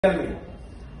Tell me.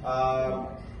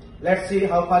 Let's see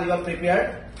how far you are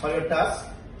prepared for your task.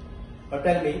 Now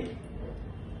tell me.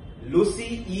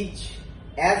 Lucy is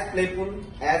as playful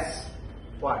as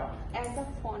what? As a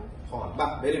fawn. Fawn.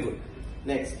 Bah, very good.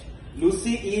 Next.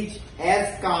 Lucy is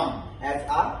as calm as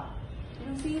a.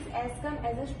 Lucy is as calm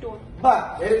as a stone.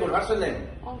 Bah, very good. What's your name?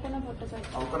 Ankana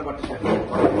Bhattacharya. Ankana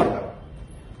Bhattacharya.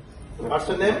 What's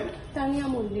your name? Tanya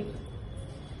Mullik.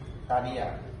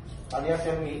 Tanya. Tanya,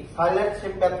 tell me. Silent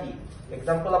sympathy.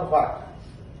 Example of what?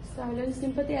 Silent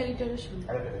sympathy, alliteration.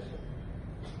 Alliteration.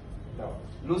 No.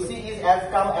 Lucy is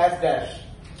as calm as dash.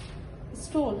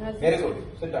 Stone. As Very good.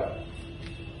 Sit down.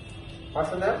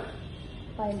 What's the name?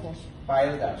 Pile dash.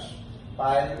 Pile dash.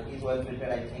 Pile is well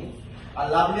prepared, I think.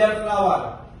 A lovelier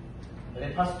flower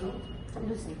refers to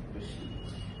Lucy.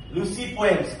 Lucy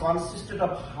poems consisted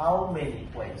of how many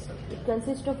poems? It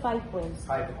consists of 5 poems.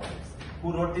 5 poems.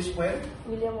 Who wrote this poem?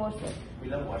 William Wordsworth.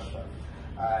 William Wordsworth.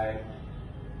 And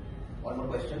one more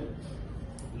question.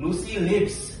 Lucy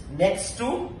lives next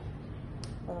to?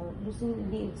 Lucy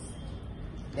lives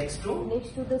Next to?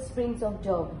 next to the springs of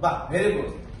Job. Bah, very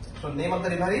good. So name of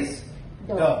the river is?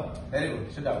 Dove. Very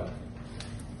good. Sit down.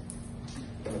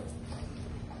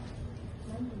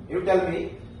 You tell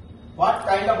me, what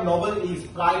kind of novel is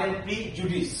Pride and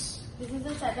Prejudice? This is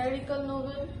a satirical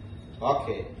novel.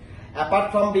 Okay.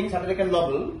 Apart from being satirical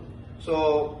novel,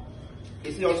 so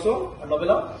is it also a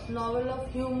novel of? Novel of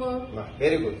humor.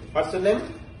 Very good. What's your name?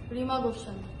 Rima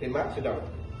Goswami. Rima, sit down.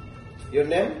 Your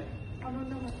name?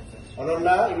 Ananda Bhattacharya.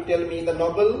 Ananda, you tell me the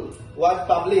novel was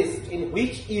published in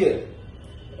which year?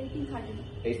 1830.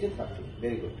 1830.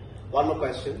 Very good. One more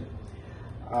question.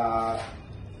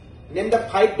 Name the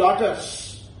 5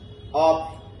 daughters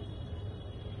of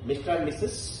Mr. and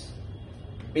Mrs.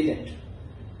 Bennet.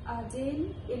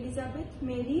 Jane, Elizabeth,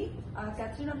 Mary,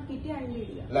 Catherine of Kitty and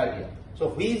Lydia. Lydia. So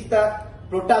who is the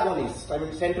protagonist, I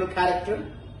mean central character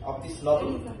of this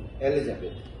novel?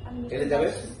 Elizabeth.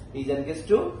 Elizabeth is engaged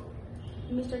to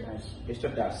Mr. Darcy.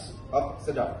 Mr. Darcy. Up,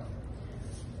 sit down.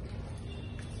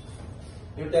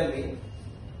 You tell me,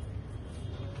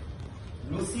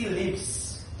 Lucy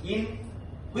lives in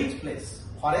which place?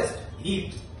 Forest,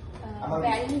 heath.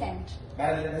 Barren land.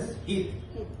 Barren land is heath.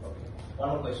 Heath. Okay. One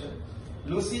more question.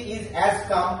 Lucy is as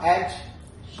calm as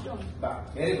Stone.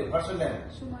 Very good. What's your name?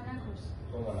 Sumana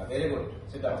Ghosh. Sumana. Very good.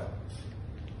 Sit down.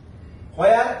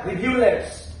 Where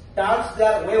rivulets turns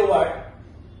their wayward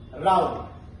round.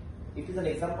 It is an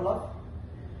example of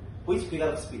which figure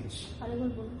of speech?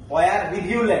 Where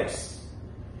rivulets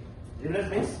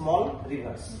means small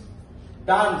rivers,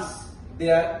 turns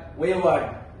their wayward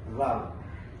round.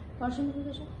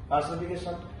 Personification.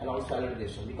 Personification and also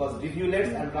alliteration because rivulets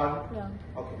and round. Yeah.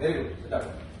 Okay, very good. Sit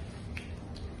down.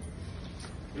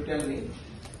 You tell me,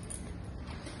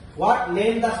 what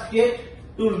name the state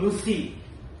to Lucy?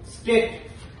 State.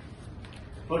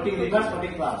 Floating rivers,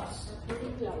 floating clouds.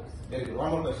 Floating clouds. Very good.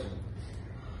 One more question.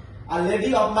 A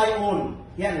lady of my own.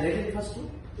 Here, lady refers to?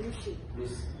 Lucy.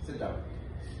 Lucy. Sit down.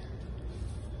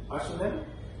 What's your name?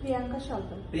 Priyanka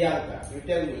Shalkan. Priyanka. You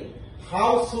tell me,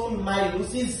 how soon my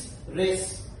Lucy's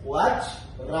race watch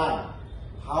run?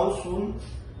 How soon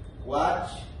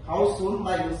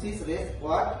my Lucy's race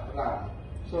watch run?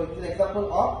 So it is an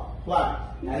example of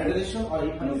what? Alliteration or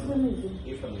euphemism?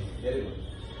 Euphemism. Very good.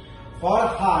 For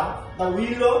her, the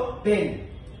willow bend.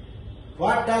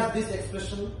 What does this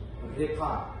expression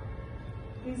refer?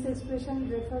 This expression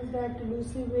refers that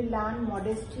Lucy will learn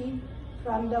modesty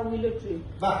from the willow tree.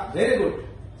 Bah, very good.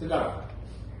 Sit down.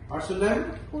 What's your name?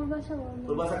 Purvasha Varma.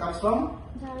 Purvasha comes from?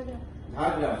 Jhargram.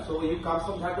 Jhargram. So you come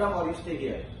from Jhargram or you stay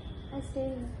here? I stay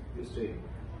here. You stay.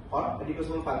 For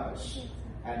educational purpose. Yes.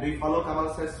 And do you follow Kamal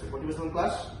Hossain's motivational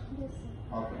class? Yes,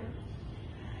 sir. Okay.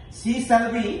 She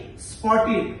shall be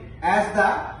sportive as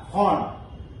the fawn.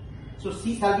 So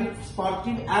she shall be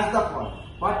sportive as the fawn.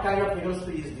 What kind of figure of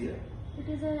speech is there? It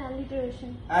is an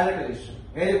alliteration. Alliteration.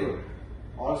 Very good.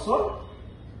 Also,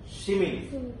 simile.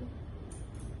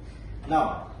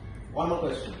 Now, one more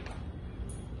question.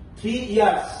 3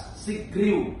 years she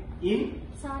grew in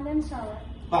Sun and shower.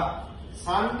 But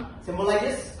sun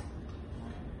symbolizes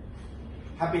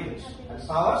happiness and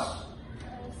showers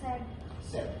Sad.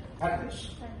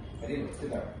 sadness. Sad. Very good. Sit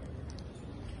down.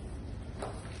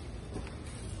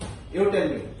 You tell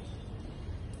me.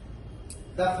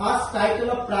 The first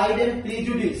title of Pride and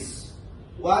Prejudice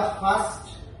was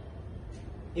First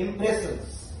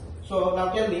Impressions. So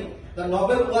now tell me, the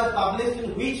novel was published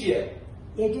in which year?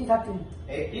 1813.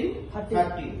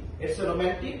 1813. It's a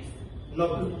romantic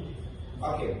novel.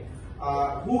 Okay.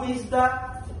 Who is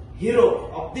the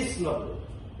hero of this novel?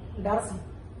 Darcy.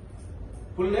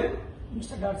 Full name?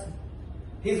 Mr. Darcy.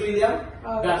 He is William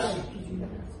Darcy. Okay.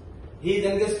 He is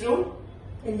engaged to.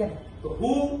 Elizabeth. So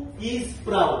who is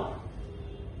proud?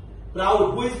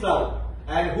 Proud. Who is proud?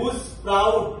 And whose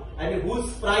proud and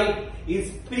whose pride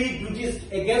is prejudiced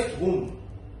against whom?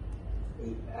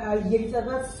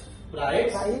 Elizabeth's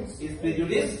Pride Pride is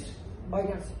prejudiced by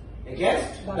Darcy.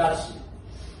 against Darcy. Darcy.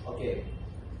 Okay.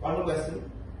 One more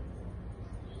question.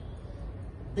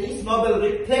 This novel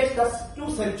reflects the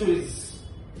 2 centuries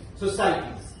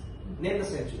societies. Name the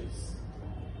centuries.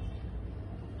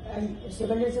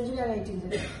 17th century and 18th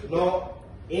century. No,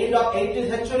 end of 18th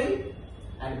century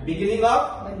and beginning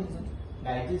of 19th century.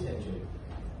 19th century.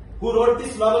 Who wrote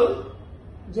this novel?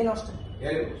 Jane Austen.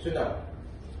 Very good. Sit down.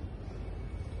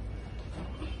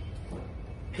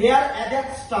 Here as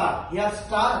a star. Here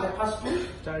star refers to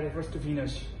Star refers to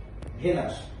Venus.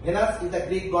 Venus. Venus is the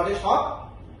Greek goddess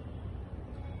of.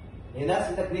 Venus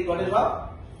is the Greek goddess of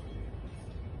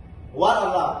what or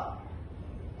love?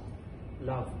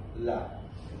 Love. Love.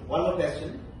 One more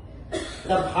question.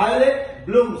 The violet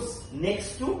blooms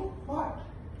next to what?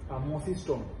 Mossy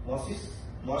stone. Mossy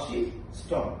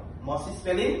stone. Mossy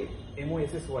spelling?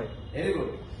 Mossy. Very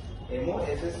good.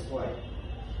 Mossy.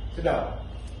 Sit down.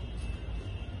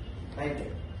 Thank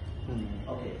you.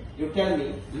 Okay. You tell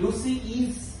me, Lucy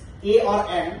is A or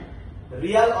N,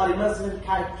 real or imaginary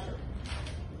character?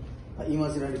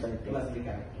 Imaginary character. Imaginary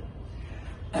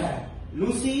character.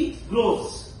 Lucy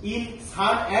grows in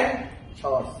sun and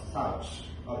showers.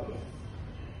 Okay.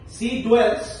 She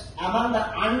dwells among the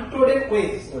untrodden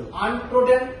ways.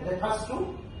 Untrodden refers to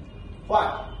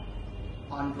what?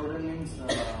 Untrodden means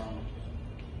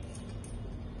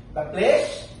The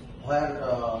place where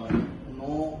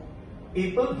no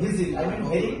people visit. I mean,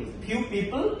 very few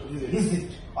people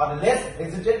visit or less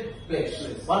visited place.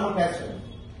 One more question.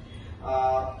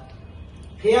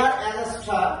 Fair as a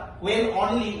star when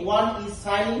only one is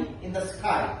shining in the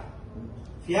sky.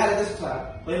 Fair as a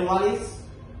star when one is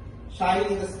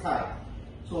shining in the sky.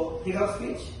 So, figure of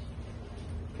speech.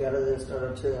 fair as a star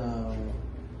হচ্ছে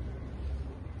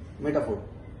metaphor.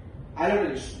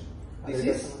 Alliteration. This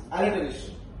is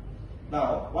alliteration. Now,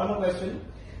 one more question.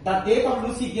 The death of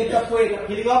Lucy gave the poet a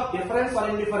feeling of difference or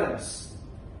indifference?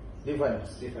 Difference.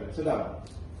 Difference. Sit down.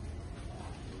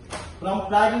 From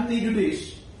Pride and Prejudice.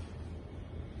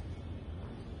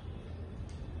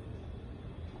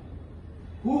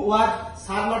 Who was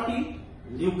Charlotte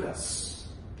Lucas?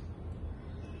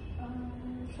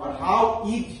 Or how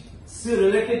is she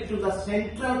related to the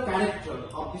central character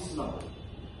of this novel?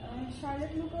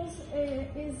 Charlotte Lucas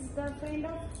is the friend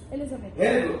of Elizabeth.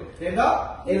 Very good. Friend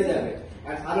of Elizabeth.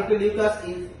 And Charlotte Lucas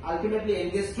is ultimately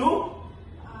engaged to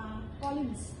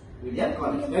Collins. William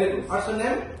Collins. Very good. What's her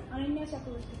name? Ananya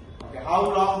Chakravarti. Okay. How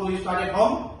long do you study at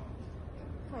home?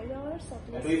 5 hours at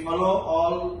And least. do you follow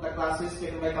all the classes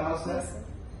taken by Kamal sir? Yes, sir.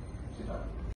 Sit down.